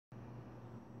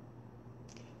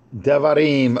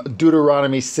Devarim,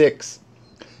 Deuteronomy 6.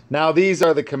 Now these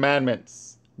are the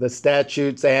commandments, the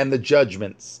statutes, and the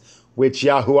judgments, which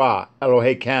Yahuwah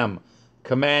Elohechem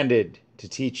commanded to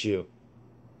teach you,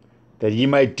 that ye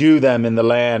might do them in the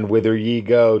land whither ye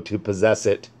go to possess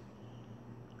it,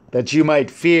 that you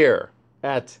might fear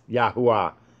at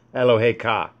Yahuwah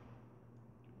Elohecah,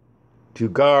 to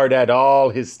guard at all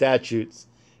his statutes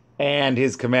and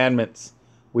his commandments,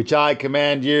 which I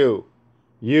command you,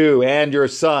 you and your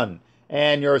son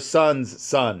and your son's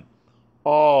son,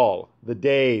 all the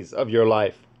days of your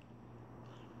life,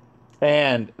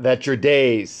 and that your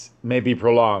days may be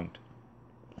prolonged.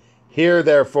 Hear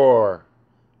therefore,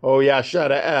 O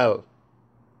Yashara'el,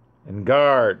 and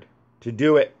guard to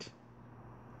do it,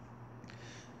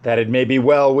 that it may be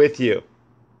well with you,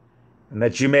 and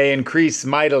that you may increase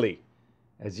mightily,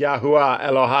 as Yahuwah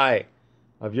Elohai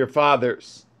of your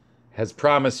fathers has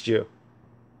promised you,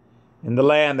 in the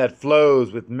land that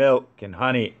flows with milk and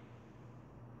honey.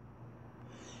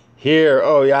 Hear,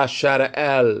 O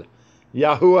Yashara'el,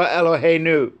 Yahuwah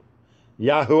Eloheinu,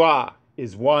 Yahuwah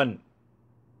is one,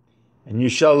 and you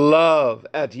shall love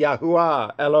at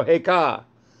Yahuwah Elohecah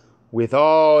with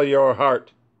all your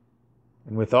heart,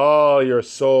 and with all your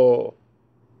soul,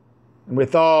 and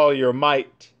with all your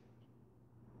might.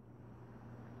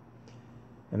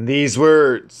 And these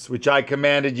words which I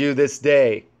commanded you this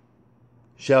day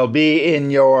shall be in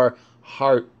your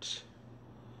heart,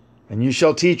 and you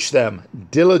shall teach them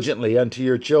diligently unto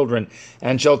your children,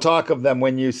 and shall talk of them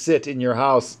when you sit in your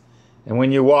house, and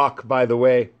when you walk by the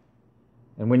way,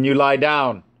 and when you lie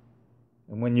down,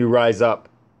 and when you rise up.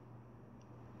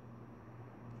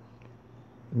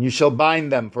 And you shall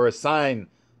bind them for a sign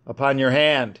upon your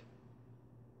hand,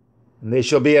 and they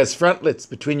shall be as frontlets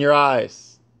between your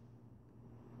eyes.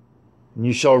 And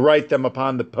you shall write them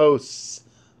upon the posts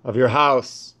of your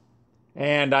house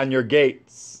and on your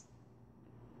gates.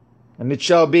 And it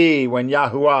shall be when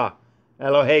Yahuwah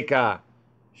Elohecah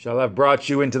shall have brought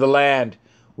you into the land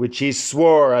which he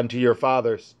swore unto your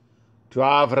fathers, to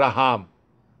Abraham,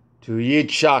 to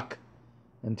Yitzchak,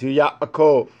 and to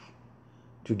Yaakov,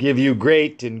 to give you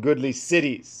great and goodly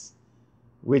cities,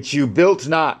 which you built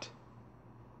not,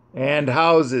 and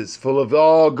houses full of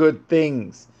all good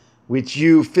things, which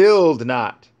you filled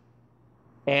not,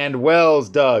 and wells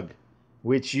dug,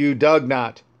 which you dug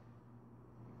not,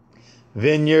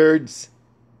 vineyards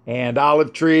and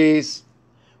olive trees,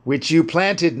 which you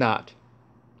planted not,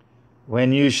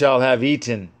 when you shall have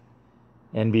eaten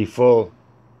and be full.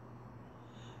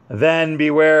 Then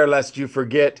beware lest you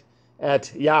forget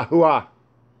at Yahuwah,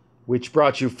 which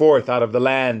brought you forth out of the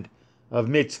land of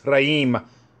Mitzrayim,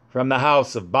 from the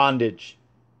house of bondage.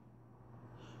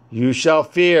 You shall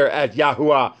fear at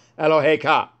Yahuwah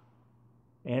Elohecah,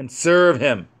 and serve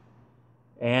him,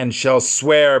 and shall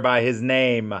swear by his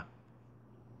name.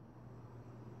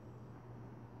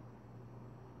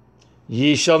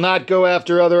 Ye shall not go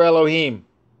after other Elohim,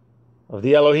 of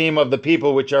the Elohim of the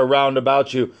people which are round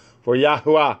about you, for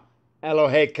Yahuwah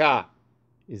Elohecah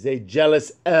is a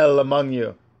jealous El among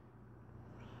you,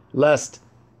 lest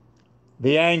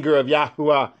the anger of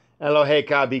Yahuwah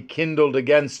Elohecah be kindled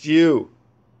against you,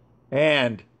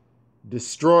 and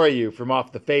destroy you from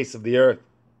off the face of the earth.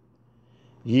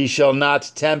 Ye shall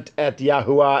not tempt at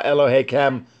Yahuwah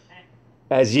Elohechem,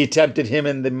 as ye tempted him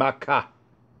in the Makkah.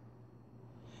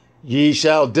 Ye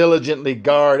shall diligently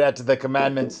guard at the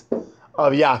commandments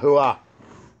of Yahuwah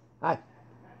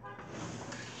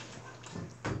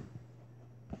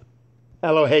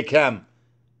Elohechem,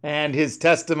 and his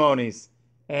testimonies,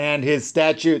 and his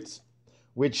statutes,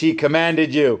 which he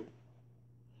commanded you.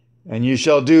 And you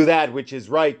shall do that which is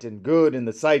right and good in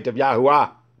the sight of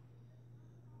Yahuwah,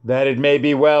 that it may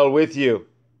be well with you,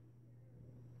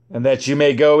 and that you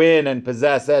may go in and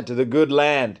possess it to the good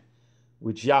land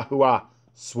which Yahuwah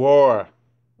swore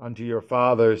unto your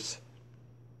fathers,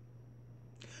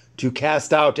 to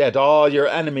cast out at all your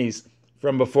enemies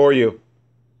from before you,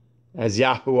 as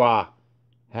Yahuwah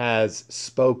has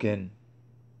spoken.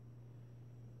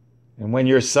 And when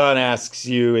your son asks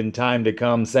you in time to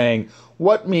come, saying,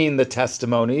 what mean the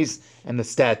testimonies and the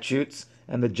statutes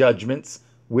and the judgments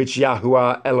which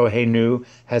Yahuwah Eloheinu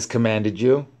has commanded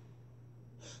you?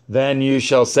 Then you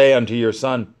shall say unto your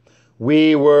son,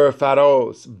 we were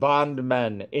Pharaoh's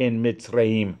bondmen in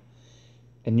Mitzrayim,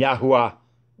 and Yahuwah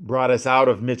brought us out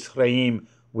of Mitzrayim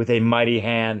with a mighty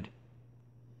hand.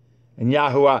 And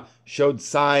Yahuwah showed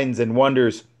signs and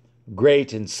wonders,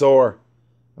 great and sore,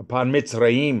 upon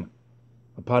Mitzrayim,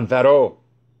 upon Pharaoh,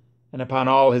 and upon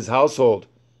all his household,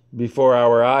 before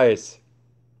our eyes.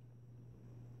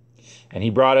 And he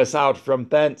brought us out from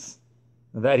thence,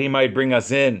 that he might bring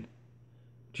us in,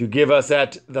 to give us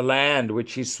at the land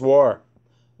which he swore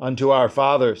unto our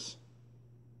fathers.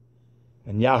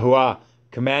 And Yahuwah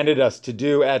commanded us to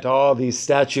do at all these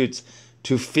statutes,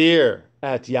 to fear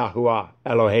at Yahuwah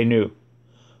Eloheinu,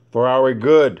 for our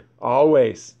good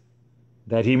always,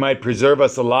 that he might preserve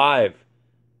us alive,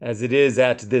 as it is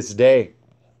at this day.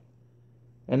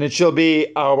 And it shall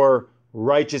be our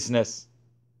righteousness,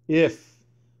 if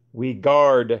we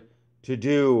guard to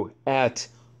do at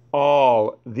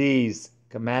all these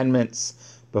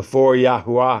commandments before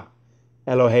Yahuwah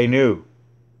Eloheinu,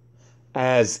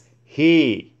 as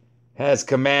he has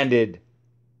commanded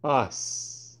us.